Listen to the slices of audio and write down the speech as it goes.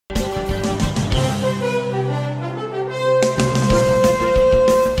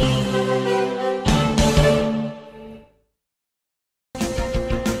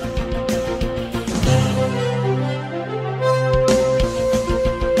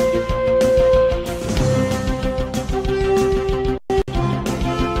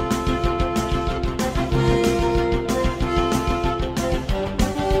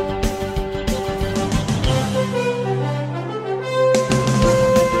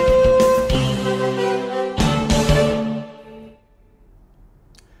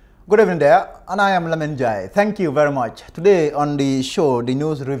Good evening there, and I am Lamin Jai. Thank you very much. Today on the show, the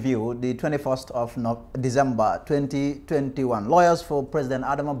news review, the 21st of December 2021. Lawyers for President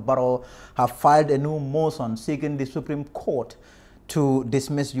Adama Barrow have filed a new motion seeking the Supreme Court to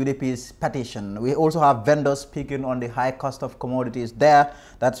dismiss UDP's petition. We also have vendors speaking on the high cost of commodities there,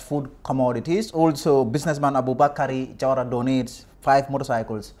 that's food commodities. Also, businessman Alhagie Jawara donates 5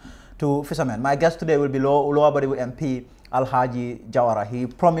 motorcycles to fishermen. My guest today will be Lower Body MP Alhagie Jawara. He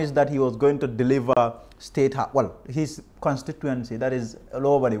promised that he was going to deliver his constituency, that is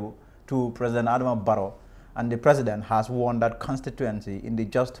Lower Body, to President Adama Barrow, and the president has won that constituency in the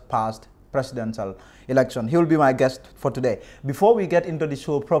just past presidential election. He will be my guest for today. Before we get into the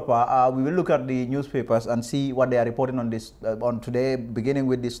show proper, we will look at the newspapers and see what they are reporting on this on today, beginning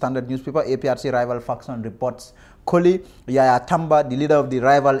with the Standard newspaper. APRC rival faction reports Koli Yaya Tamba, the leader of the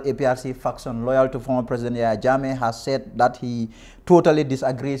rival APRC faction loyal to former President Yaya Jammeh, has said that he totally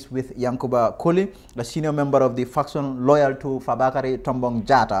disagrees with Yankuba Koli, a senior member of the faction loyal to Fabakary Tombong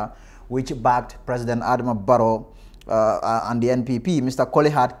Jatta, which backed President Adama Barrow and the NPP. Mr.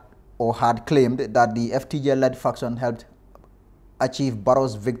 Koli had claimed that the FTJ-led faction helped achieve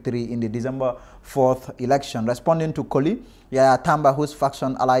Barrow's victory in the December 4th election. Responding to Koli, Yaya Tamba, whose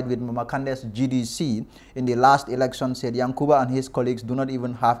faction allied with Mamakande's GDC in the last election, said Yankuba and his colleagues do not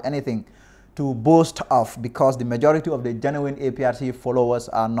even have anything to boast of because the majority of the genuine APRC followers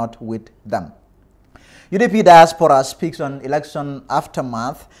are not with them. UDP Diaspora speaks on election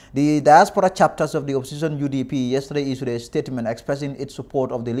aftermath. The diaspora chapters of the opposition UDP yesterday issued a statement expressing its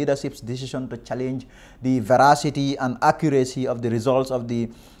support of the leadership's decision to challenge the veracity and accuracy of the results of the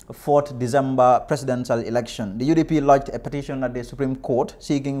 4th December presidential election. The UDP lodged a petition at the Supreme Court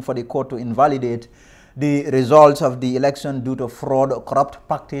seeking for the court to invalidate the results of the election due to fraud, corrupt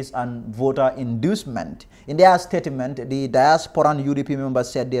practice, and voter inducement. In their statement, the diasporan UDP members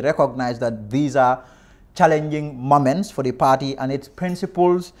said they recognize that these are challenging moments for the party and its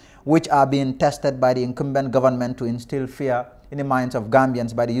principles, which are being tested by the incumbent government to instill fear in the minds of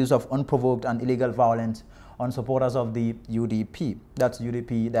Gambians by the use of unprovoked and illegal violence on supporters of the UDP. That's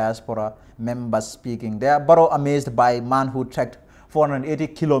UDP diaspora members speaking there. Barrow amazed by man who trekked 480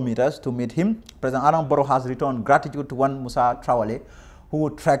 kilometers to meet him. President Adama Barrow has returned gratitude to one Musa Traoré, who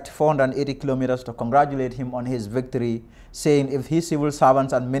trekked 480 kilometers to congratulate him on his victory, saying if his civil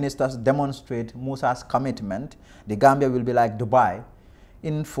servants and ministers demonstrate Musa's commitment, the Gambia will be like Dubai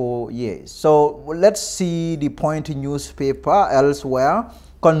in 4 years. So let's see the Point newspaper elsewhere.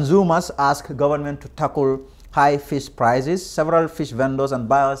 Consumers ask government to tackle high fish prices. Several fish vendors and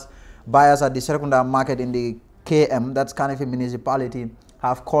buyers at the secondary market in the KM, that's Kanifi municipality,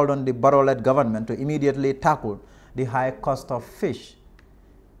 have called on the Barrow-led government to immediately tackle the high cost of fish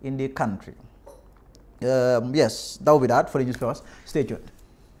in the country. Yes, that will be that for the newspapers. Stay tuned.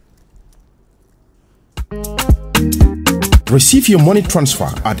 Receive your money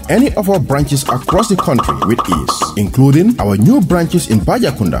transfer at any of our branches across the country with ease, including our new branches in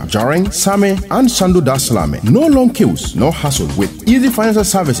Bajakunda, Jareng, Same, and Sandu Dar Salame. No long queues, no hassle. With Easy Financial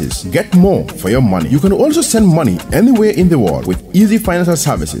Services, get more for your money. You can also send money anywhere in the world with Easy Financial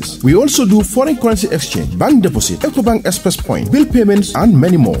Services. We also do foreign currency exchange, bank deposit, EcoBank Express Point, bill payments, and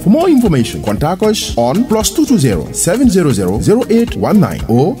many more. For more information, contact us on +220 700 0819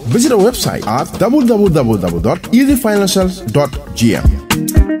 or visit our website at www.easyfinancial.gm.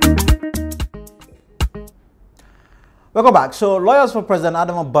 Welcome back. So, lawyers for President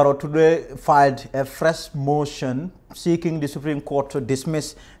Adama Barrow today filed a fresh motion seeking the Supreme Court to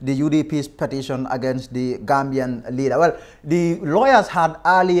dismiss the UDP's petition against the Gambian leader. Well, the lawyers had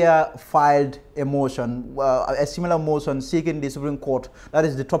earlier filed a motion, a similar motion seeking the Supreme Court, that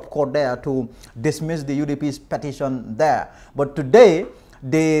is the top court there, to dismiss the UDP's petition there. But today,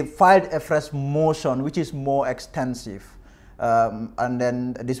 they filed a fresh motion which is more extensive. And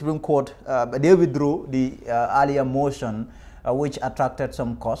then the Supreme Court, they withdrew the earlier motion, which attracted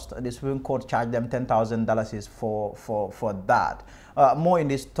some cost. The Supreme Court charged them $10,000 for that. More in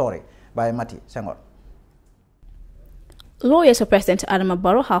this story by Mati Senghor. Lawyers for President Adama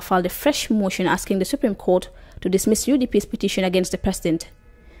Barrow have filed a fresh motion asking the Supreme Court to dismiss UDP's petition against the president.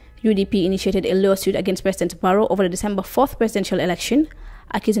 UDP initiated a lawsuit against President Barrow over the December 4th presidential election,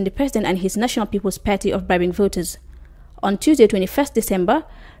 accusing the president and his National People's Party of bribing voters. On Tuesday, 21st December,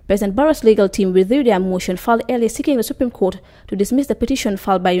 President Barrow's legal team withdrew their motion filed earlier seeking the Supreme Court to dismiss the petition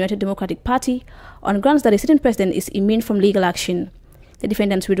filed by United Democratic Party on grounds that the sitting president is immune from legal action. The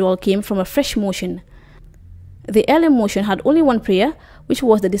defendant's withdrawal came from a fresh motion. The earlier motion had only one prayer, which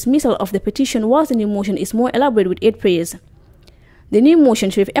was the dismissal of the petition, whilst the new motion is more elaborate with 8 prayers. The new motion,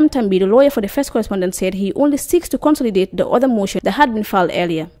 Sheriff M. Tambi, the lawyer for the first correspondent, said he only seeks to consolidate the other motion that had been filed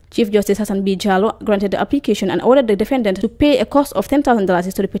earlier. Chief Justice Hassan B. Jallow granted the application and ordered the defendant to pay a cost of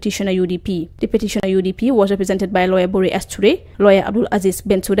 $10,000 to the petitioner UDP. The petitioner UDP was represented by lawyer Buri S. Ture, lawyer Abdul Aziz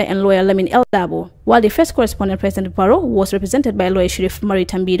Bensouda, and lawyer Lamin El Dabo, while the first correspondent, President Barrow, was represented by lawyer Sheriff Marie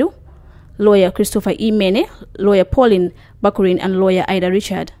Tambidu, lawyer Christopher E. Mene, lawyer Pauline Bakurin, and lawyer Ida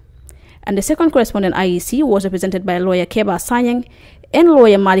Richard. And the second correspondent, IEC, was represented by lawyer Keba Sanyang and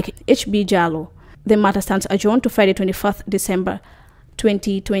lawyer Malik H.B. Jallow. The matter stands adjourned to Friday 24th December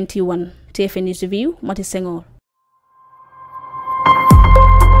 2021. TFN News Review, Mati Senghor.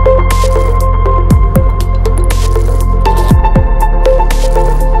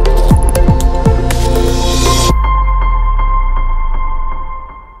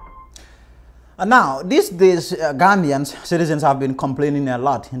 Now, these days, Gambians, citizens have been complaining a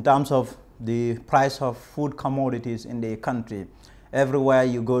lot in terms of the price of food commodities in the country. Everywhere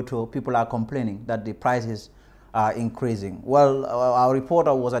you go to, people are complaining that the prices are increasing. Well, our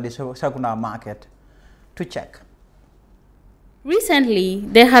reporter was at the Sakuna market to check. Recently,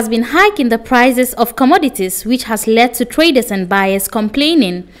 there has been hike in the prices of commodities, which has led to traders and buyers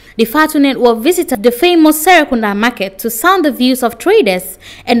complaining. The Fatu Network visited the famous Serekunda market to sound the views of traders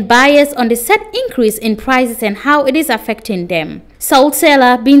and buyers on the said increase in prices and how it is affecting them. Salt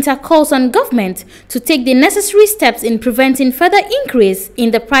seller Binta calls on government to take the necessary steps in preventing further increase in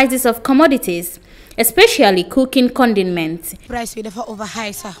the prices of commodities, especially cooking condiments. Price we defa over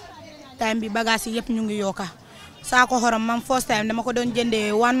high sa. Time bi bagasi yep ñu ngi yoka. Sako horom man first time dama ko don jëndé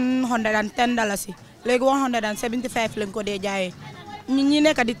 $110. Légui 175 lañ ko dé jaayé. Ñi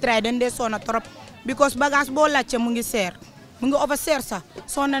nekk di try dañ dé sona trop because bagage bo laccé mu ngi seer. Mu ngi over seer sa.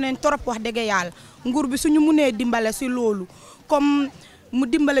 Sona nañ trop wax dëgg Yàlla. Nguur bi suñu mëne dimbalé ci lolu. Comme mu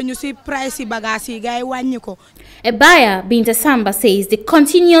dimbalé ñu ci price yi bagage yi gaay wañi ko. A buyer, Binta Samba, says the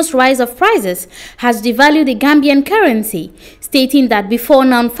continuous rise of prices has devalued the Gambian currency, stating that before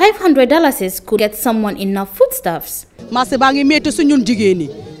now $500 could get someone enough foodstuffs. Marché bangi metti suñu jigéen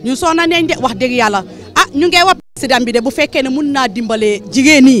ñu sonna nañ de wax dëgg Yàlla ñu ngi wax président bi de bu fekkee ne mun naa dimbale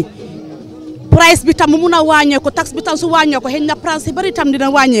jigéen yi price bi tam mun a wàññeeku tax bi tam su wàññeeku xëy na price bari tam dina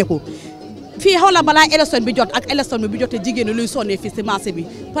wàññeeku fii xaw la balaa élection bi jot ak élection bi jotee jigéen ñi luy sonnee fii si marché bi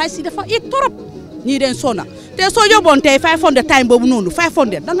price yi dafa yéeg trop ñii den sonna te soo yóbboon tey 500 time boobu noonu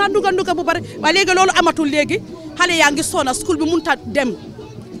 500 da ngaa duga bu bari waaye léegi loolu amatul léegi xale yaa ngi sonna school bi mun ta dem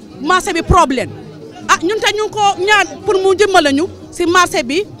marché bi problème ñun ta ñu ko ñaan pour mu dimbale ñu si marché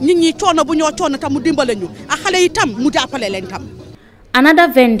bi nit ñi coono bu ñoo coono tam mu dimbale ñu ak xale yi tam mu jàppale leen tam. Another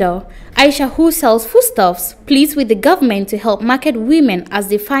vendor, Aisha, who sells foodstuffs, pleads with the government to help market women as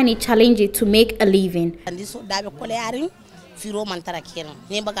they find it challenging to make a living. At the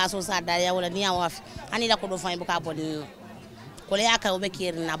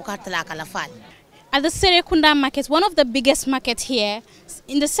Serekunda market, one of the biggest markets here,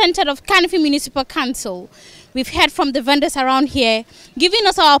 in the center of Kanifi Municipal Council, we've heard from the vendors around here, giving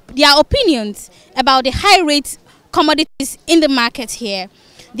us their opinions about the high rates commodities in the market here.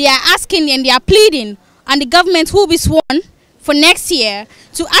 They are asking and they are pleading on the government who will be sworn for next year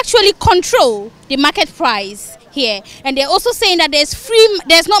to actually control the market price here. And they're also saying that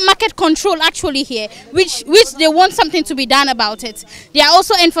there's no market control actually here, which they want something to be done about it. They are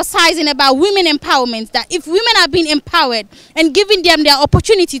also emphasizing about women empowerment, that if women are being empowered and giving them their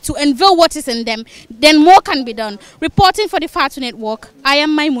opportunity to unveil what is in them, then more can be done. Reporting for the Fatu Network, I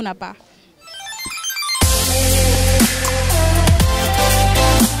am Maimunaba.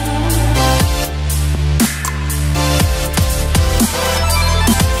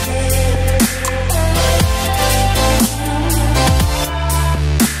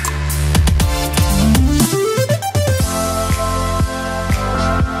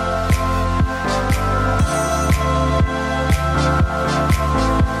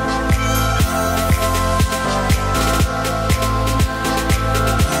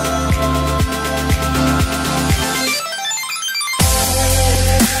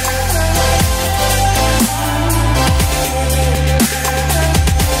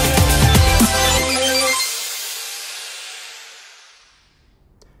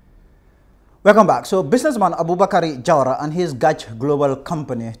 Welcome back. So businessman Alhagie Jawara and his Gach Global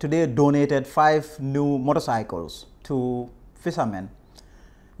Company today donated 5 new motorcycles to fishermen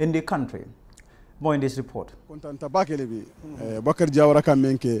in the country. More in this report. Kontanta bakele bi Alhagie Jawara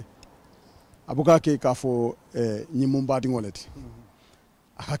kamenke abukake kafo nyimumba dingoleti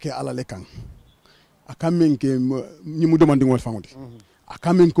akake ala lekan akamenke nyimu demandi ngol fanguti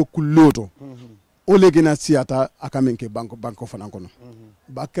akamenko kuloto olegena siata akamenke banko fanankono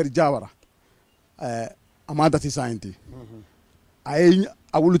Alhagie Jawara amada ti sainti ay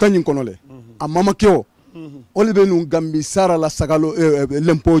awuluta nyin konole amama kyo olbe nu gambi sara la sagalo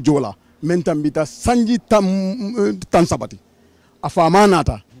lempo jola mentambita sanji tan sabati afama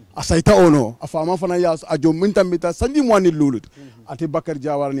nata asaita ono afama fana ya ajo mentambita sanji mwani lulut ati Bakar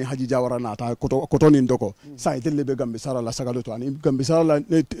Jawara ni Haji Jawara nata kotoni ndoko saite lebe gambi sara la sagalo to ani gambi sara la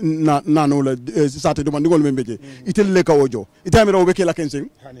na no la sate do mandigol membeje itelle ka ojo itamira obeke la kensing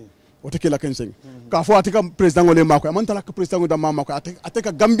oteke la kensing ka fo atika president ngole mako amantala ka president da mama ko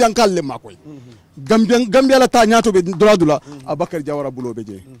ateka gambian kalle mako gambia la ta nyato be dula Bakar Jawara bulo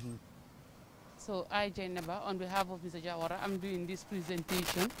beje. So I, Jainaba, on behalf of Mr. Jawara, I'm doing this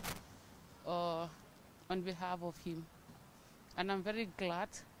presentation on behalf of him. And I'm very glad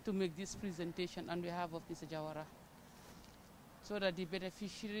to make this presentation on behalf of Mr. Jawara, so that the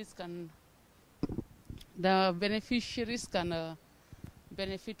beneficiaries can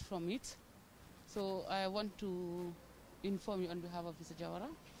benefit from it. So I want to inform you on behalf of Mr. Jawara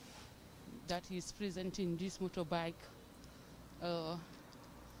that he is presenting this motorbike,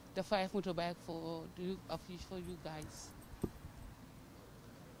 the 5 motorbike for you guys.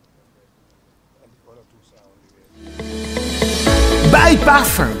 Buy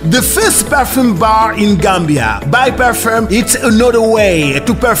Parfum, the first perfume bar in Gambia. Buy Parfum, it's another way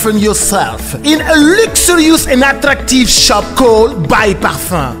to perfume yourself in a luxurious and attractive shop called Buy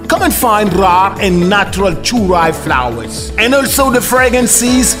Parfum. Come and find rare and natural churai flowers, and also the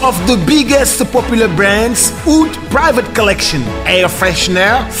fragrances of the biggest popular brands: Oud Private Collection, Air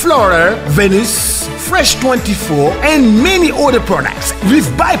Freshener, Flora, Venus, Fresh 24, and many other products.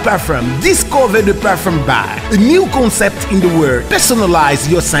 With Buy Parfum, discover the perfume bar, a new concept in the world. Personalize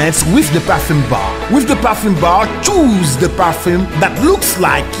your scents with the perfume bar. With the perfume bar, choose the perfume that looks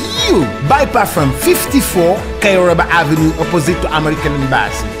like you. Buy Parfum 54 Kayoraba Avenue, opposite to American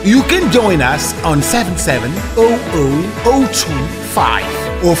Embassy. You can join us on 77000225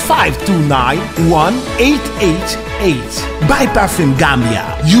 or 529-1888. Buy Parfum Gambia.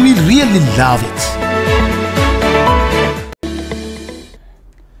 You will really love it.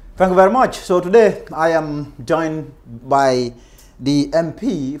 Thank you very much. So today I am joined by the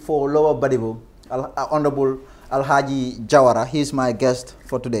MP for Lower Badibu, Honorable Alhagie Jawara. He is my guest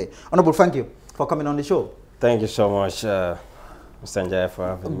for today. Honorable, thank you for coming on the show. Thank you so much, Mr. Njaya, for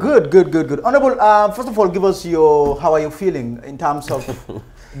having me. Good. Honorable, first of all, give us how are you feeling in terms of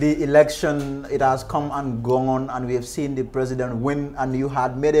the election? It has come and gone, and we have seen the president win, and you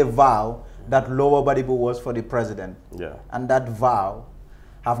had made a vow that Lower Badibu was for the president. Yeah. And that vow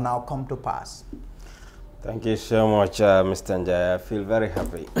have now come to pass. Thank you so much, Mr. Njaya. I feel very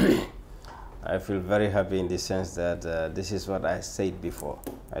happy. I feel very happy in the sense that this is what I said before.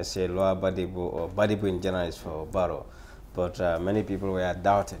 I said Lower Badibu, or Badibu in general, is for Barrow. But many people were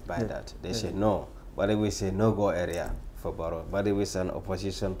doubted by that. They said no. Badibu is a no-go area for Barrow. Badibu is an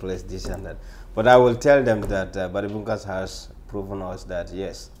opposition place, this and that. But I will tell them that Badibunkas has proven us that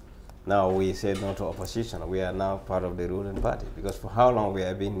yes, now we say no to opposition. We are now part of the ruling party. Because for how long we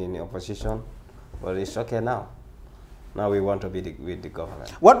have been in the opposition, well, it's okay now. Now we want to be with the government.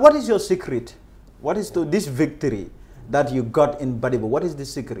 What is your secret? What is this victory that you got in Badibu? What is the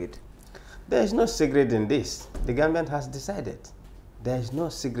secret? There is no secret in this. The government has decided. There is no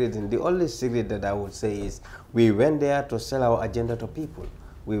secret in the only secret that I would say is we went there to sell our agenda to people.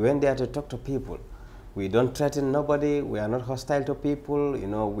 We went there to talk to people. We don't threaten nobody. We are not hostile to people. You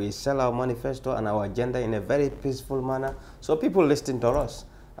know, we sell our manifesto and our agenda in a very peaceful manner. So people listen to us.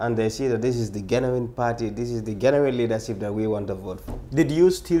 And they see that this is the genuine party, this is the genuine leadership that we want to vote for. Did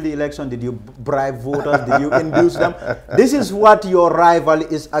you steal the election? Did you bribe voters? Did you induce them? This is what your rival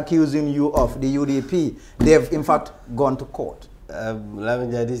is accusing you of, the UDP. They have, in fact, gone to court.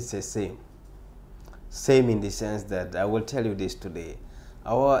 Lavanja, this is the same. Same in the sense that I will tell you this today.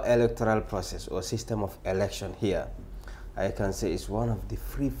 Our electoral process or system of election here, I can say, is one of the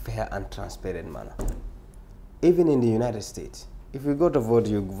free, fair, and transparent manner. Even in the United States, if you go to vote,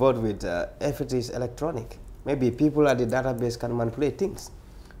 you vote with everything is electronic. Maybe people at the database can manipulate things.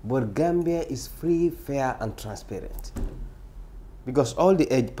 But Gambia is free, fair, and transparent. Because all the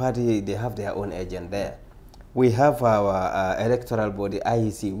parties, they have their own agent there. We have our electoral body,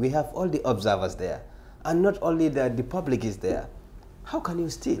 IEC. We have all the observers there. And not only that, the public is there. How can you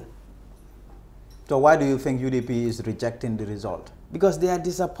steal? So why do you think UDP is rejecting the result? Because they are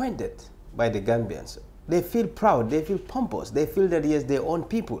disappointed by the Gambians. They feel proud, they feel pompous, they feel that yes, they own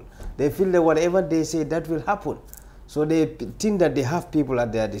people. They feel that whatever they say, that will happen. So they think that they have people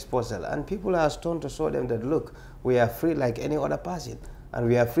at their disposal. And people are stoned to show them that, look, we are free like any other person. And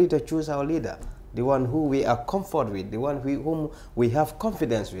we are free to choose our leader, the one who we are comfortable with, the one whom we have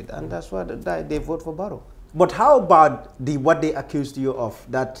confidence with. And that's why they vote for Barrow. But how about what they accused you of,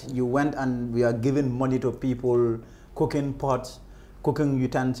 that you went and we are giving money to people, cooking pots, cooking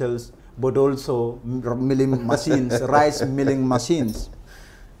utensils, but also milling machines, rice milling machines?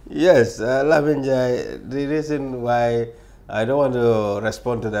 Yes, Laminjai, the reason why I don't want to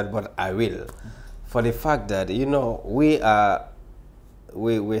respond to that, but I will, for the fact that, you know, we have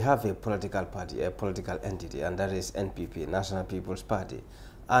a political party, a political entity, and that is NPP, National People's Party.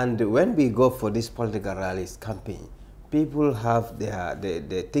 And when we go for this political rallies campaign, people have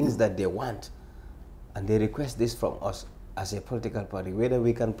the things that they want, and they request this from us as a political party, whether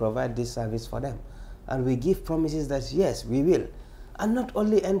we can provide this service for them. And we give promises that, yes, we will. And not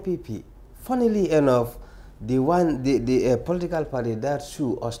only NPP. Funnily enough, the political party that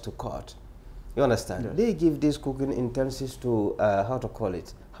sue us to court, you understand? Yes. They give these cooking utensils to, how to call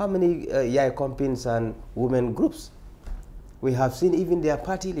it, how many Yai companies and women groups? We have seen even their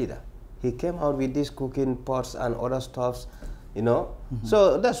party leader. He came out with these cooking pots and other stuffs, you know.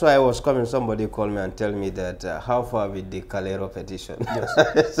 So that's why I was coming. Somebody called me and tell me that how far with the Calero petition?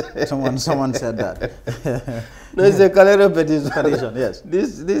 Yes. someone said that. No, it's a Calero petition. Yes.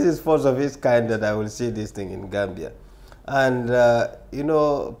 This is first of its kind that I will see this thing in Gambia. And, you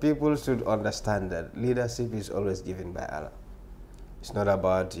know, people should understand that leadership is always given by Allah. It's not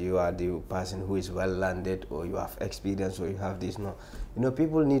about you are the person who is well landed or you have experience or you have this. No. You know,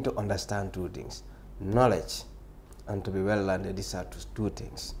 people need to understand two things. Knowledge and to be well landed, these are two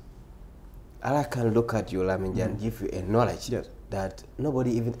things. Allah can look at you, Laminja, and give you a knowledge that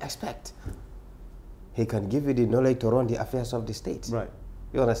nobody even expects. He can give you the knowledge to run the affairs of the state. Right.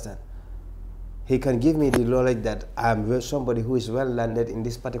 You understand? He can give me the knowledge that I'm somebody who is well landed in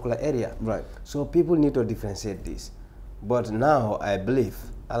this particular area. Right. So people need to differentiate this. But now I believe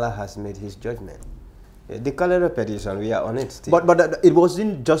Allah has made his judgment. The Calero petition, we are on it still. But it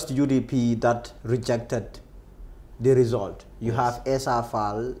wasn't just UDP that rejected the result. You have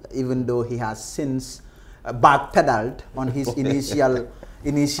Esafal, even though he has since backpedaled on his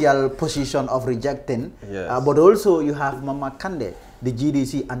initial position of rejecting. Yes. But also you have Mama Kande, the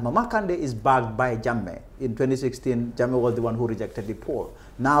GDC, and Mama Kande is backed by Jammeh. In 2016, Jammeh was the one who rejected the poll.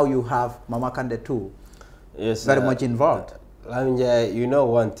 Now you have Mama Kande too. Yes, very much involved. Laminja, you know,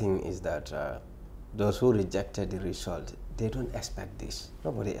 one thing is that those who rejected the result, they don't expect this.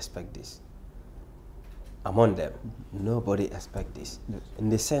 Nobody expects this. Among them, nobody expects this. Yes. In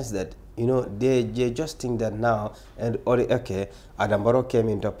the sense that, you know, they just think that now, and okay, Adam Barrow came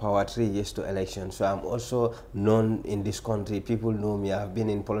into power 3 years to election, so I'm also known in this country. People know me. I've been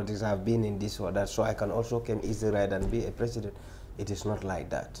in politics. I've been in this or that, so I can also come easily right and be a president. It is not like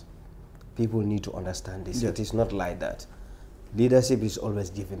that. People need to understand this. Yes. It is not like that. Leadership is always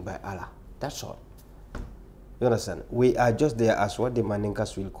given by Allah. That's all. You understand? We are just there as what the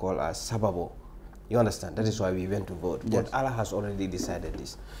Mandinkas will call as sababo. You understand? That is why we went to vote. Yes. But Allah has already decided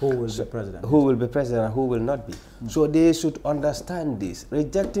this. Who will be president? Who will be president and who will not be. So they should understand this.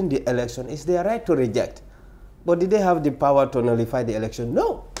 Rejecting the election is their right to reject. But did they have the power to nullify the election?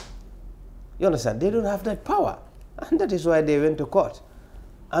 No. You understand? They don't have that power. And that is why they went to court.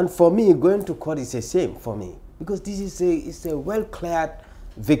 And for me, going to court is a shame for me, because this is a well-cleared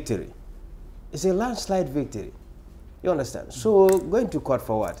victory. It's a landslide victory. You understand? So going to court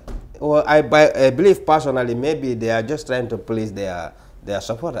for what? Or I believe personally, maybe they are just trying to please their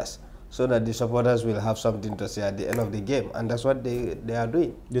supporters, so that the supporters will have something to say at the end of the game, and that's what they are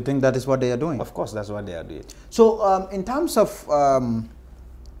doing. You think that is what they are doing? Of course, that's what they are doing. So in terms of the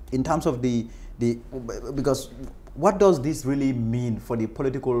because what does this really mean for the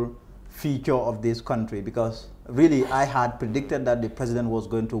political future of this country? Because really, I had predicted that the president was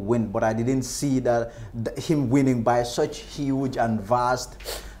going to win, but I didn't see that him winning by such huge and vast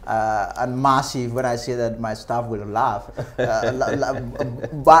and massive. When I say that, my staff will laugh.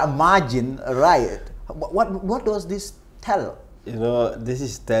 Margin, right? What does this tell? You know, this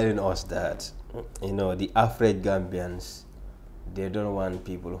is telling us that, you know, the average Gambians, they don't want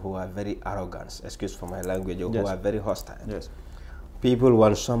people who are very arrogant, excuse for my language, or who are very hostile. Yes. People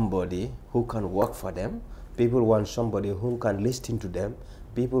want somebody who can work for them. People want somebody who can listen to them.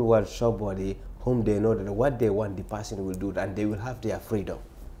 People want somebody whom they know that what they want, the person will do, and they will have their freedom.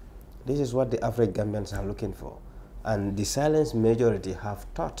 This is what the average Gambians are looking for. And the silent majority have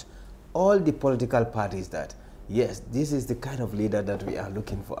taught all the political parties that, yes, this is the kind of leader that we are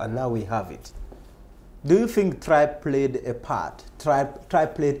looking for, and now we have it. Do you think tribe played a part?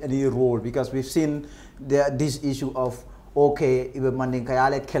 Tribe played any role? Because we've seen this issue of, okay,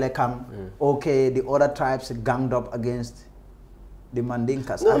 okay, the other tribes ganged up against the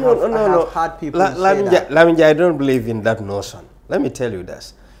Mandinkas. I have heard people say that. Laminja, I don't believe in that notion. Let me tell you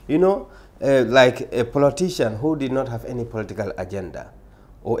this. You know, like a politician who did not have any political agenda,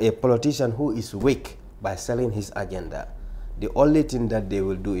 or a politician who is weak by selling his agenda, the only thing that they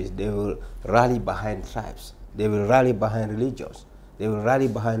will do is they will rally behind tribes, they will rally behind religions, they will rally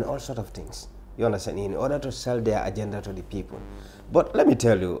behind all sorts of things, you understand, in order to sell their agenda to the people. But let me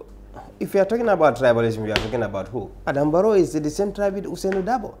tell you, if you are talking about tribalism, you are talking about who? Adam Barrow is the same tribe with Usainu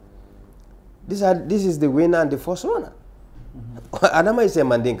Dabo. This is the winner and the first runner. Adama is a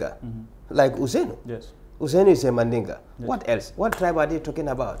Mandinka, like Usainu. Yes. Usainu is a Mandinka. Yes. What else? What tribe are they talking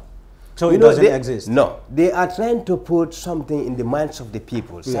about? So it doesn't exist? No. They are trying to put something in the minds of the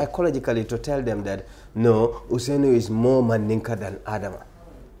people, psychologically, to tell them that, no, Usainu is more Mandinka than Adama.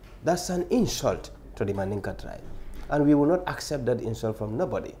 That's an insult to the Mandinka tribe. And we will not accept that insult from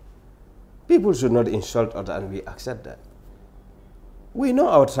nobody. People should not insult us, and we accept that. We know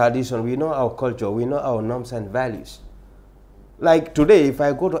our tradition, we know our culture, we know our norms and values. Like today, if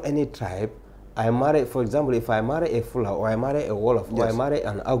I go to any tribe, I marry, for example, if I marry a Fula, or I marry a Wolof, or I marry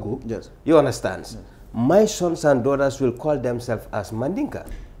an Agu, you understand? Yes. My sons and daughters will call themselves as Mandinka,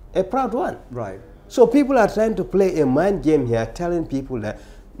 a proud one. Right. So people are trying to play a mind game here, telling people that,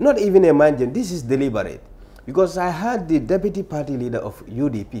 not even a mind game, this is deliberate. Because I heard the deputy party leader of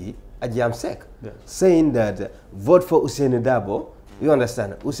UDP, Ajam Sek, saying that vote for Usainu Dabo. You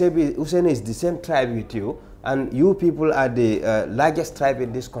understand? Usainu is the same tribe with you, and you people are the largest tribe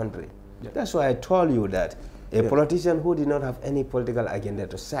in this country. That's why I told you that a politician who did not have any political agenda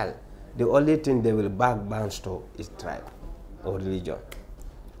to sell, the only thing they will bounce to is tribe or religion.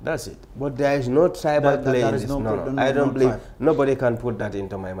 That's it. But there is no tribal play in this. No, I don't believe nobody can put that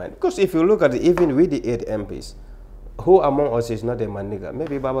into my mind. Because if you look at it, even with the 8 MPs, who among us is not a Mandinka?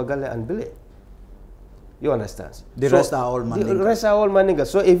 Maybe Baba Gale and Bile. You understand? The rest are all Mandinka. The rest are all Mandinka.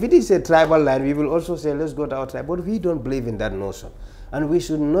 So if it is a tribal line, we will also say, let's go to our tribe. But we don't believe in that notion. And we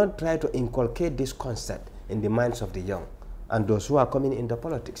should not try to inculcate this concept in the minds of the young and those who are coming into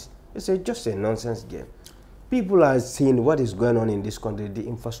politics. It's just a nonsense game. People are seeing what is going on in this country, the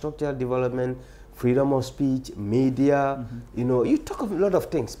infrastructure development, freedom of speech, media, you know, you talk of a lot of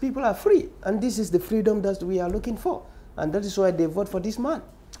things. People are free, and this is the freedom that we are looking for. And that is why they vote for this man.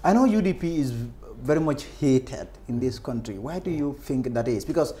 I know UDP is very much hated in this country. Why do you think that is?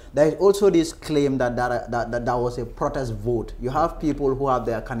 Because there is also this claim that that was a protest vote. You have people who have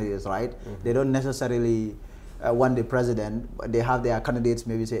their candidates, right? They don't necessarily want the president. They have their candidates,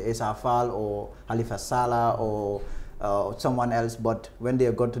 maybe say Esa Fall or Halifa Saleh or someone else, but when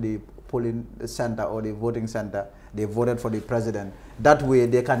they got to the polling center or the voting center, they voted for the president. That way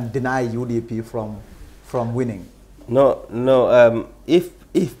they can deny UDP from winning. No,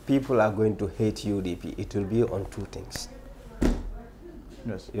 if people are going to hate UDP, it will be on two things.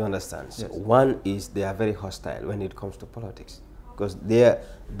 Yes. You understand? Yes. So one is they are very hostile when it comes to politics, because they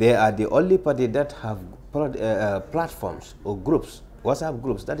are the only party that have platforms or groups, WhatsApp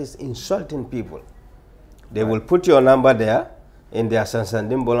groups, that is insulting people. They will put your number there in their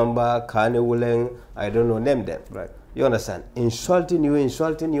Sansandim Bolamba, Kane Wuleng, I don't know, name them. Right. You understand? Insulting you,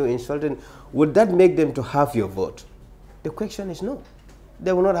 insulting you, insulting. Would that make them to have your vote? The question is no.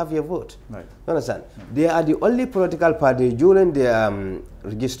 They will not have your vote. Right. You understand? They are the only political party during the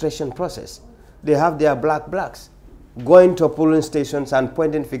registration process. They have their blacks going to polling stations and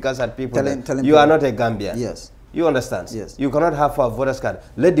pointing fingers at people. Telling you are not a Gambian. Yes. You understand? Yes. You cannot have a voter's card.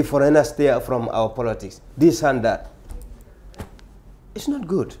 Let the foreigners stay from our politics. This and that. It's not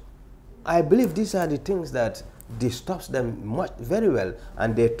good. I believe these are the things that disturbs them very well,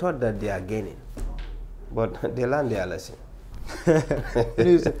 and they thought that they are gaining. But they learned their lesson.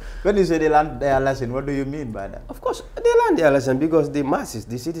 When you say they learned their lesson, what do you mean by that? Of course, they learned their lesson because the masses,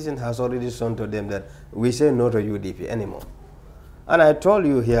 the citizens has already shown to them that we say no to UDP anymore. And I told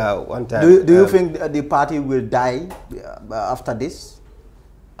you here one time. Do you think the party will die after this?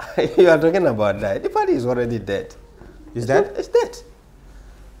 You are talking about that. The party is already dead. Is that? It's dead.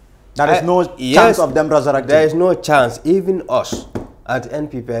 There is no chance of them resurrecting? There is no chance. Even us at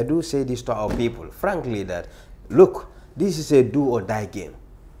NPP, I do say this to our people, frankly, that, look, this is a do or die game.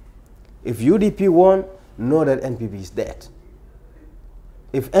 If UDP won, know that NPP is dead.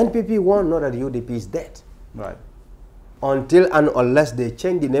 If NPP won, know that UDP is dead. Right. Until and unless they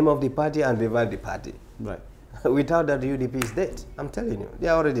change the name of the party and revive the party. Right. Without that, UDP is dead. I'm telling you, they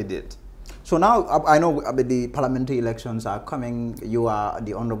are already dead. So now, I know the parliamentary elections are coming. You are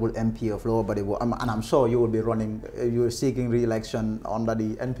the honorable MP of Lower Baribo, and I'm sure you will be running, you're seeking re-election under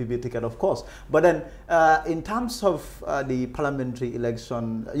the NPP ticket, of course. But then, in terms of the parliamentary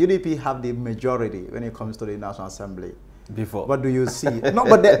election, UDP have the majority when it comes to the National Assembly. Before. What do you see? No,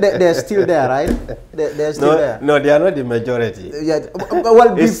 but they're still there, right? They're still there. No, they are not the majority. Yeah.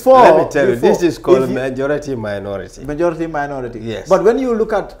 Well, before. Let me tell you, this is called majority minority. Majority minority. Yes. But when you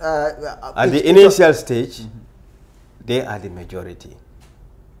look at the initial stage, they are the majority.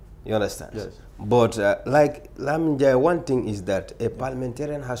 You understand? Yes. But like Lamjai, one thing is that a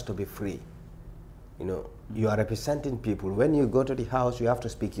parliamentarian has to be free. You know, you are representing people. When you go to the house, you have to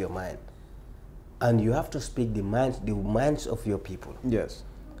speak your mind. And you have to speak the minds of your people. Yes.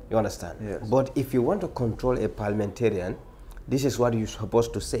 You understand? Yes. But if you want to control a parliamentarian, this is what you're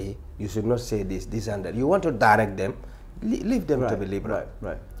supposed to say. You should not say this, and that. You want to direct them, leave them to be liberal.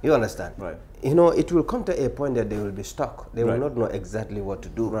 Right. You understand? Right. You know, it will come to a point that they will be stuck. They will not know exactly what to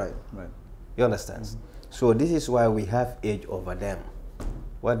do. Right. You understand? So this is why we have age over them.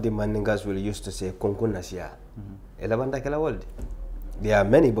 What the Mandingas will used to say, Konkunasya. There are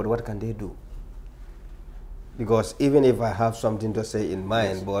many, but what can they do? Because even if I have something to say in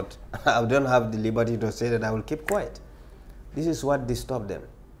mind, but I don't have the liberty to say that, I will keep quiet. This is what disturbs them.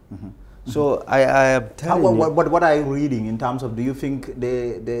 So I am telling you. What are you reading in terms of, do you think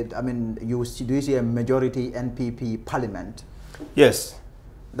I mean, do you see a majority NPP parliament? Yes,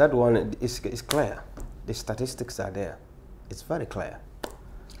 that one is clear. The statistics are there. It's very clear.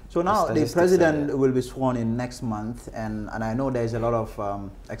 So now the president will be sworn in next month, and I know there's a lot of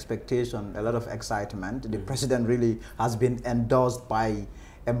expectation, a lot of excitement. The president really has been endorsed by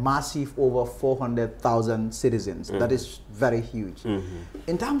a massive over 400,000 citizens. That is very huge.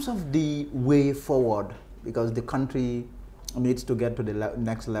 In terms of the way forward, because the country needs to get to the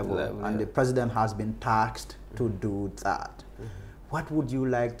next level, and the president has been tasked to do that. What would you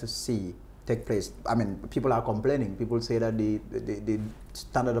like to see take place? I mean, people are complaining. People say that the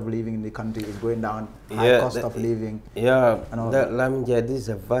standard of living in the country is going down, high cost of living. Yeah, this is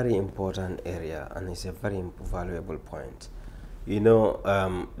a very important area, and it's a very valuable point. You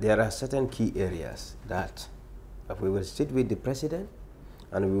know, there are certain key areas that we will sit with the president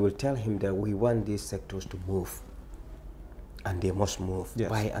and we will tell him that we want these sectors to move, and they must move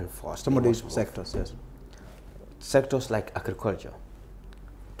by and force. Some of these sectors, yes. Sectors like agriculture,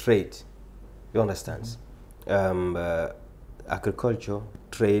 trade, you understand? Agriculture,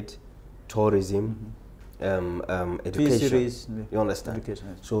 trade, tourism, education, you understand? Education,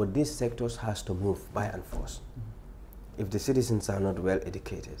 yes. So these sectors has to move by and force. If the citizens are not well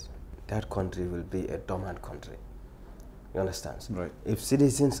educated, that country will be a dormant country. You understand? Right. If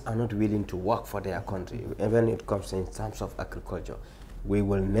citizens are not willing to work for their country, when it comes in terms of agriculture, we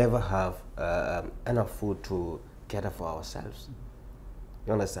will never have enough food to cater for ourselves.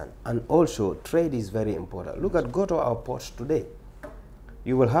 You understand? And also, trade is very important. Go to our ports today.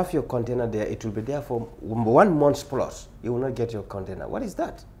 You will have your container there. It will be there for 1 month plus. You will not get your container. What is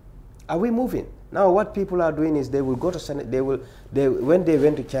that? Are we moving? Now, what people are doing is they will go to when they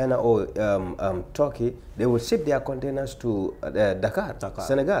went to China or Turkey, they will ship their containers to Dakar,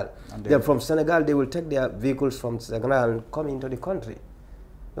 Senegal. Then from Senegal, they will take their vehicles from Senegal and come into the country.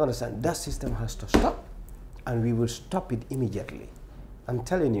 You understand? That system has to stop, and we will stop it immediately. I'm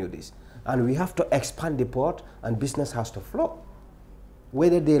telling you this. And we have to expand the port, and business has to flow.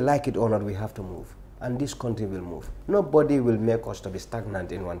 Whether they like it or not, we have to move. And this country will move. Nobody will make us to be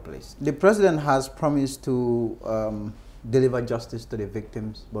stagnant in one place. The president has promised to deliver justice to the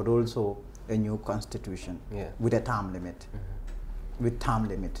victims, but also a new constitution with a term limit. With term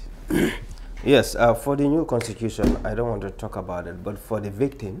limit. Yes, for the new constitution, I don't want to talk about it, but for the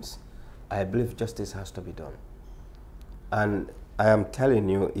victims, I believe justice has to be done. And I am telling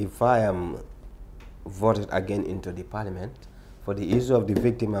you, if I am voted again into the parliament, for the issue of the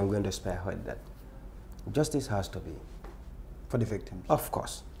victim, I'm going to spearhead that. Justice has to be. For the victims? Of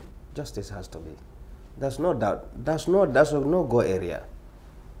course. Justice has to be. There's no doubt. That's a no-go area.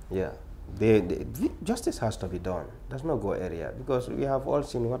 Yeah. Justice has to be done. There's no go area, because we have all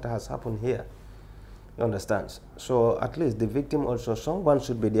seen what has happened here. You understand? So at least the victim also, someone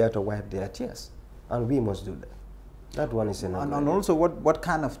should be there to wipe their tears. And we must do that. That one is enough. And also, what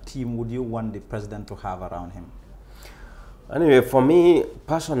kind of team would you want the president to have around him? Anyway, for me,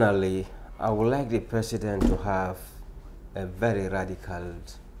 personally, I would like the president to have a very radical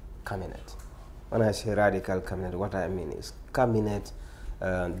cabinet. When I say radical cabinet, what I mean is cabinet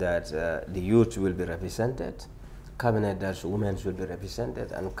that the youth will be represented, cabinet that women will be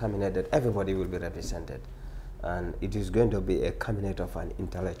represented, and cabinet that everybody will be represented. And it is going to be a cabinet of an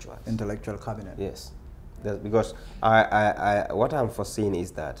intellectual. Intellectual cabinet. Yes. That's because what I'm foreseeing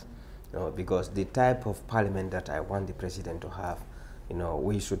is that, because the type of parliament that I want the president to have,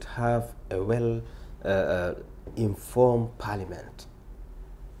 we should have a well informed parliament.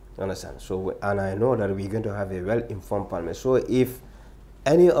 You understand? So, and I know that we're going to have a well-informed parliament. So if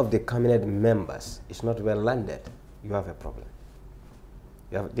any of the cabinet members is not well landed, you have a problem.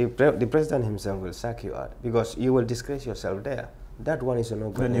 You have, the president himself will sack you out because you will disgrace yourself there. That one is a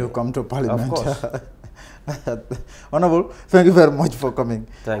no-go. When you come to parliament. Of course. Honorable, thank you very much for coming.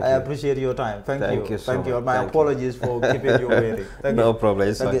 Thank you. I appreciate your time. Thank you. So thank you. much. My apologies for keeping you waiting. No problem.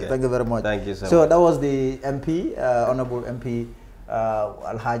 It's okay. Thank you very much. Thank you so much. much. That was the MP, Honorable MP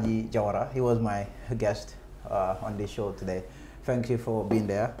Alhagie Jawara. He was my guest on the show today. Thank you for being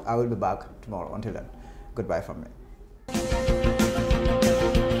there. I will be back tomorrow. Until then, goodbye from me.